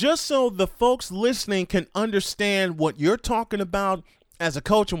 just so the folks listening can understand what you're talking about as a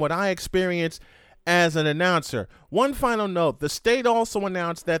coach and what I experienced as an announcer. One final note, the state also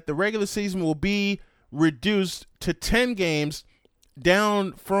announced that the regular season will be reduced to 10 games,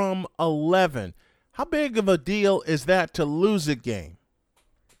 down from 11. How big of a deal is that to lose a game?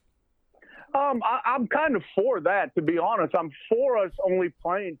 I'm kind of for that, to be honest. I'm for us only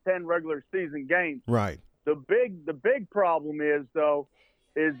playing 10 regular season games. Right. The big problem is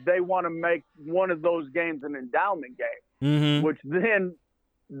they want to make one of those games an endowment game, which then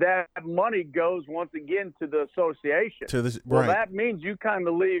that money goes once again to the association. Well, that means you kind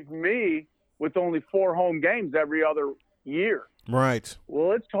of leave me with only 4 home games every other year. Right.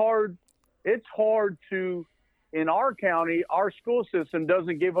 Well, it's hard. It's hard to, in our county, our school system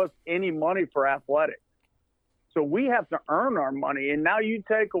doesn't give us any money for athletics. So we have to earn our money. And now you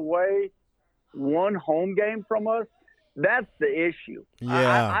take away 1 home game from us, that's the issue.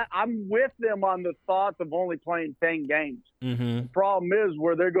 Yeah. I'm with them on the thoughts of only playing 10 games. Mm-hmm. The problem is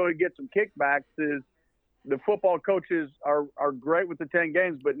where they're going to get some kickbacks is the football coaches are great with the 10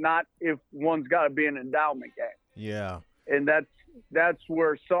 games, but not if one's got to be an endowment game. Yeah. And that's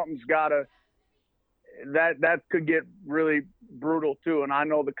where something's got to that could get really brutal too. And I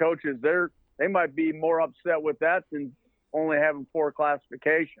know the coaches, they might be more upset with that than only having 4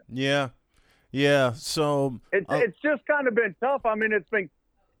 classifications. Yeah. Yeah. So it's just kind of been tough. I mean, it's been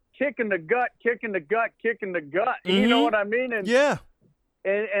kicking the gut. Mm-hmm. You know what I mean? And yeah.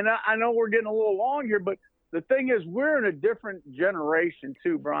 And I know we're getting a little long here, but the thing is, we're in a different generation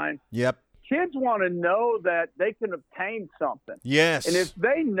too, Brian. Yep. Kids want to know that they can obtain something. Yes. And if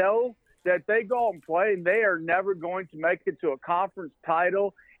they know that they go out and play and they are never going to make it to a conference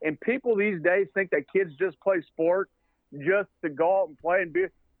title, and people these days think that kids just play sport just to go out and play and be,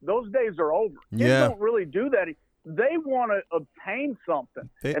 those days are over. Kids don't really do that. They want to obtain something.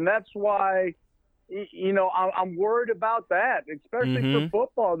 And that's why, you know, I'm worried about that, especially for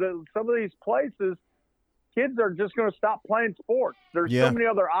football. Some of these places, kids are just going to stop playing sports. There's so many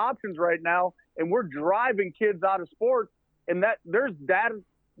other options right now, and we're driving kids out of sports. And that there's data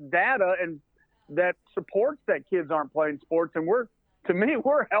and that supports that kids aren't playing sports. And we're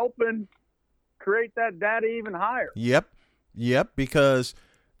helping create that data even higher. Yep. Because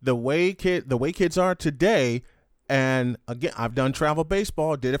the way kids are today, and again, I've done travel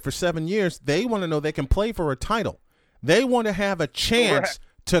baseball, did it for 7 years. They want to know they can play for a title. They want to have a chance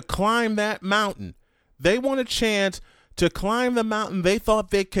to climb that mountain. They want a chance to climb the mountain they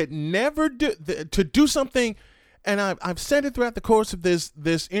thought they could never do, to do something. And I've said it throughout the course of this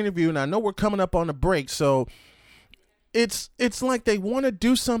interview, and I know we're coming up on a break, so it's like they want to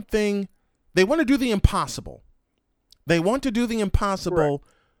do something. They want to do the impossible. They want to do the impossible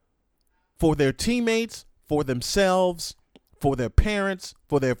for their teammates, for themselves, for their parents,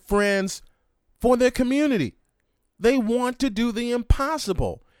 for their friends, for their community. They want to do the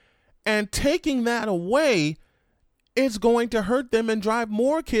impossible. And taking that away is going to hurt them and drive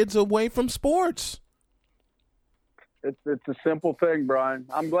more kids away from sports. It's a simple thing, Brian.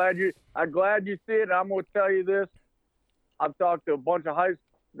 I'm glad you see it. I'm going to tell you this. I've talked to a bunch of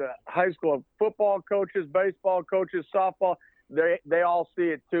high school football coaches, baseball coaches, softball. They all see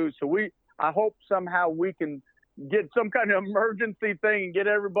it too. So I hope somehow we can get some kind of emergency thing and get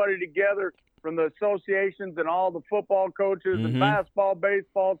everybody together from the associations and all the football coaches and basketball,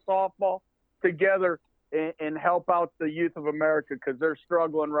 baseball, softball together and help out the youth of America, because they're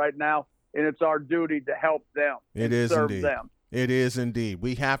struggling right now, and it's our duty to help them. It is serve indeed. them. It is indeed.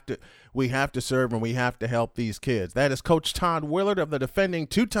 We have to serve, and we have to help these kids. That is Coach Todd Willard of the defending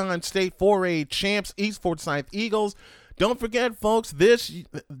 2-time state 4A champs East Forsyth Eagles. Don't forget, folks, this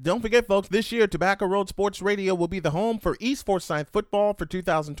year, Tobacco Road Sports Radio will be the home for East Forsyth football for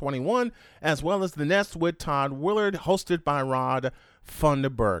 2021, as well as the Nest with Todd Willard, hosted by Rod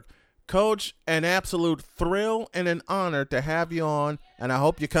Funderburk. Coach, an absolute thrill and an honor to have you on, and I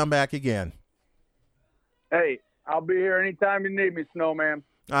hope you come back again. Hey, I'll be here anytime you need me, Snowman.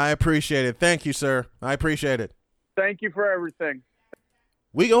 I appreciate it. Thank you, sir. I appreciate it. Thank you for everything.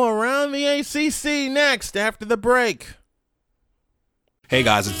 We go around the ACC next after the break. Hey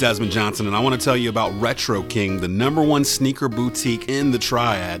guys, it's Desmond Johnson, and I want to tell you about Retro King, the #1 sneaker boutique in the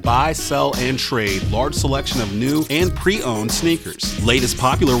Triad. Buy, sell, and trade large selection of new and pre-owned sneakers. Latest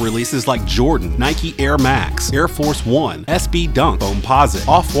popular releases like Jordan, Nike Air Max, Air Force One, SB Dunk, Foamposite,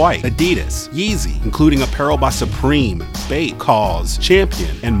 Off-White, Adidas, Yeezy, including apparel by Supreme, Bait, Cause,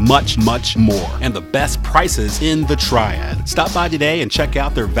 Champion, and much, much more. And the best prices in the Triad. Stop by today and check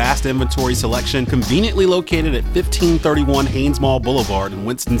out their vast inventory selection, conveniently located at 1531 Haynes Mall Boulevard in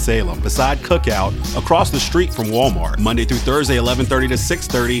Winston-Salem, beside Cookout, across the street from Walmart. Monday through Thursday, 11:30 to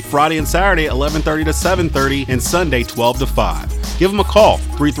 6:30, Friday and Saturday, 11:30 to 7:30, and Sunday, 12 to 5. Give them a call,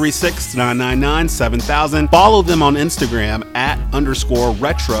 336-999-7000. Follow them on Instagram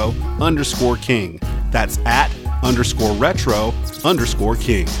 @_retro_king. That's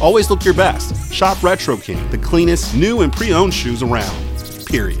 @_retro_king. Always look your best. Shop Retro King, the cleanest new and pre-owned shoes around.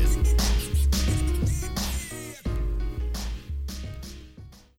 Period.